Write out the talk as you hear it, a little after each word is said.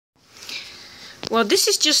Well, this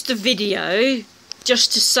is just a video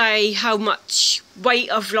just to say how much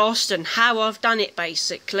weight I've lost and how I've done it,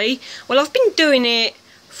 basically. Well, I've been doing it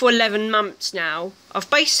for 11 months now. I've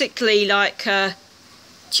basically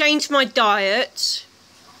changed my diet,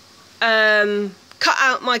 cut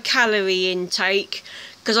out my calorie intake,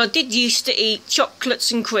 because I did used to eat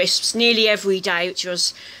chocolates and crisps nearly every day, which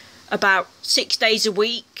was about 6 days a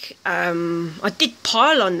week. I did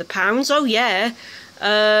pile on the pounds, oh yeah.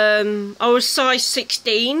 I was size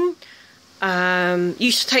 16.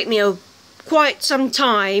 Used to take me quite some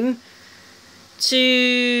time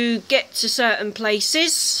to get to certain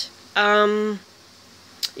places. Yeah,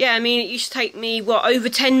 I mean, it used to take me, over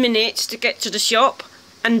 10 minutes to get to the shop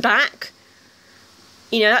and back.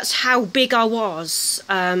 You know, that's how big I was.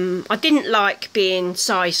 I didn't like being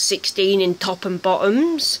size 16 in top and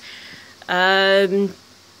bottoms. No.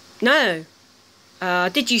 I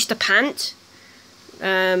did used to pant.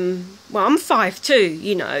 Well, I'm 5'2",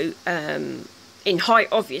 you know, in height,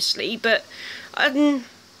 obviously, but, you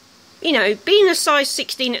know, being a size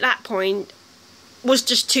 16 at that point was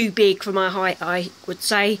just too big for my height, I would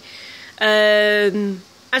say.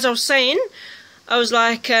 As I was saying, I was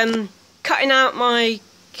cutting out my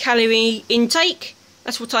calorie intake.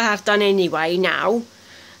 That's what I have done anyway now.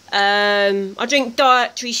 I drink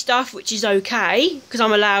dietary stuff, which is okay, because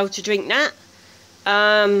I'm allowed to drink that.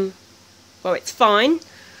 Well, it's fine,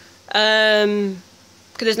 because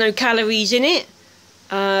there's no calories in it.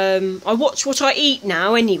 I watch what I eat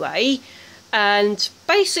now anyway, and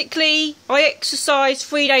basically I exercise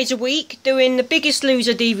 3 days a week doing the Biggest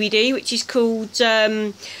Loser DVD, which is called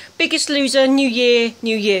Biggest Loser New Year,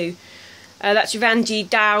 New You. That's with Andy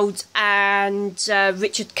Dowd and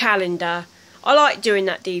Richard Callender. I like doing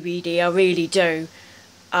that DVD, I really do.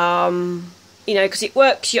 You know, because it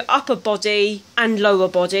works your upper body and lower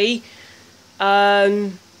body.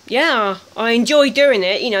 Yeah, I enjoy doing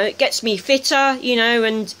it, you know, it gets me fitter, you know,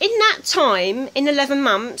 and in that time, in 11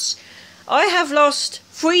 months, I have lost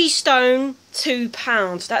 3 stone, 2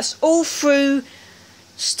 pounds. That's all through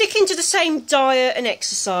sticking to the same diet and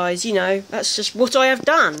exercise, you know, that's just what I have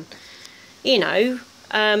done. You know,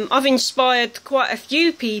 I've inspired quite a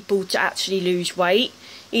few people to actually lose weight.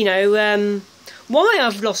 You know, why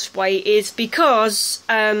I've lost weight is because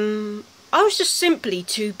I was just simply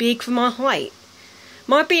too big for my height.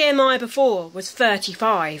 My BMI before was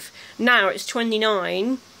 35. Now it's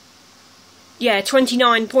 29. Yeah,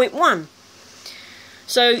 29.1.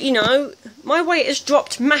 So, you know, my weight has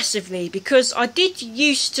dropped massively because I did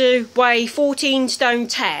used to weigh 14 stone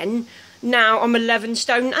 10. Now I'm 11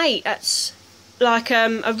 stone 8. That's like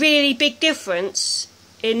a really big difference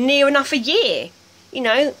in near enough a year, you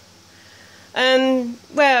know.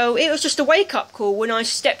 Well, it was just a wake-up call when I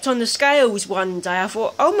stepped on the scales one day. I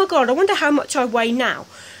thought, oh my god, I wonder how much I weigh now.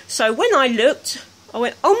 So when I looked, I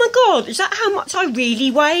went, oh my god, is that how much I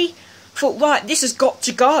really weigh? I thought, right, this has got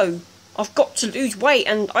to go. I've got to lose weight,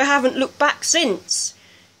 and I haven't looked back since.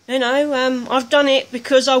 You know, I've done it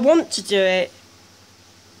because I want to do it.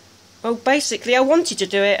 Well, basically, I wanted to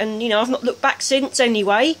do it, and, you know, I've not looked back since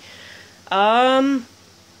anyway.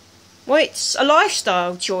 Well, it's a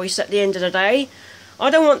lifestyle choice at the end of the day. I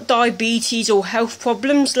don't want diabetes or health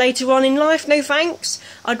problems later on in life, no thanks.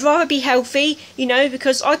 I'd rather be healthy, you know,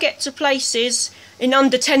 because I get to places in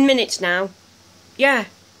under 10 minutes now. Yeah,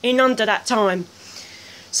 in under that time.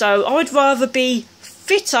 So I'd rather be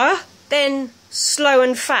fitter than slow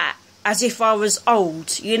and fat, as if I was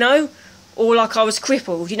old, you know? Or like I was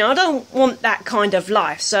crippled, you know? I don't want that kind of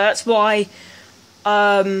life, so that's why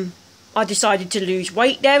I decided to lose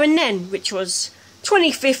weight there and then, which was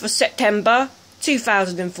 25th of September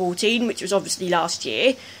 2014, which was obviously last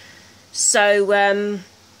year. So, well,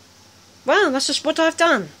 that's just what I've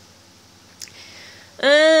done.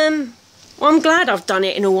 Well, I'm glad I've done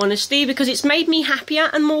it, in all honesty, because it's made me happier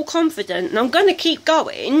and more confident, and I'm going to keep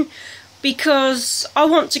going because I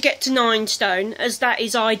want to get to 9 stone, as that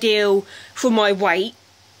is ideal for my weight.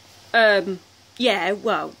 Yeah,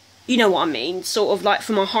 well, you know what I mean, sort of like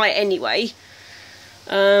for my height anyway.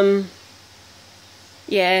 Yeah.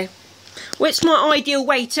 Well, it's my ideal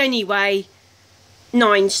weight anyway,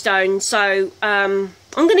 9 stone, so I'm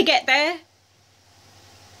going to get there.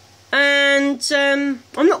 And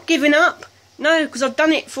I'm not giving up, no, because I've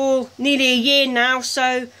done it for nearly a year now,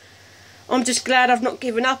 so I'm just glad I've not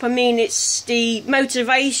given up. I mean, it's the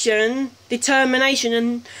motivation,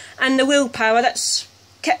 determination and the willpower that's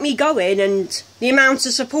kept me going, and the amount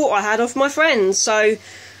of support I had off my friends. So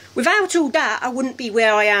without all that, I wouldn't be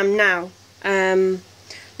where I am now.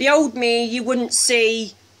 The old me, you wouldn't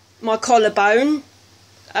see my collarbone.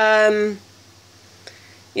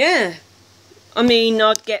 Yeah, I mean,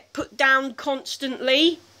 I'd get put down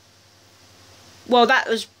constantly. Well, that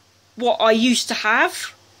was what I used to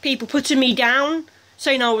have. People putting me down,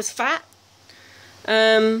 saying I was fat.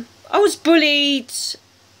 I was bullied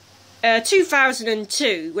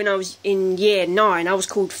 2002 when I was in year 9. I was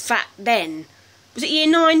called fat then. Was it year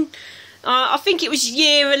 9? I think it was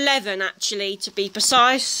year 11 actually, to be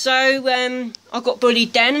precise. So I got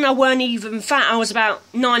bullied then, and I weren't even fat. I was about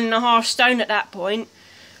 9.5 stone at that point.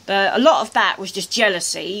 But a lot of that was just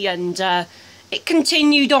jealousy, and it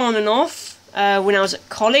continued on and off when I was at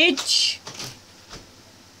college.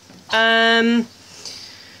 And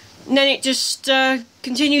then it just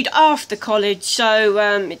continued after college, so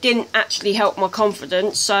it didn't actually help my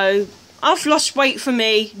confidence. So I've lost weight for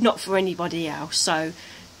me, not for anybody else. So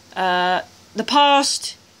the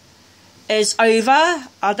past is over.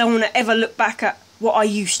 I don't want to ever look back at what I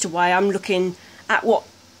used to weigh. I'm looking at what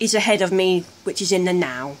is ahead of me, which is in the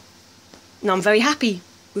now. And I'm very happy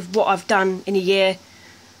with what I've done in a year.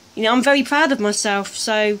 You know, I'm very proud of myself.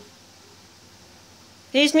 So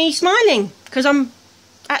here's me smiling, because I'm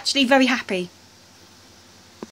actually very happy.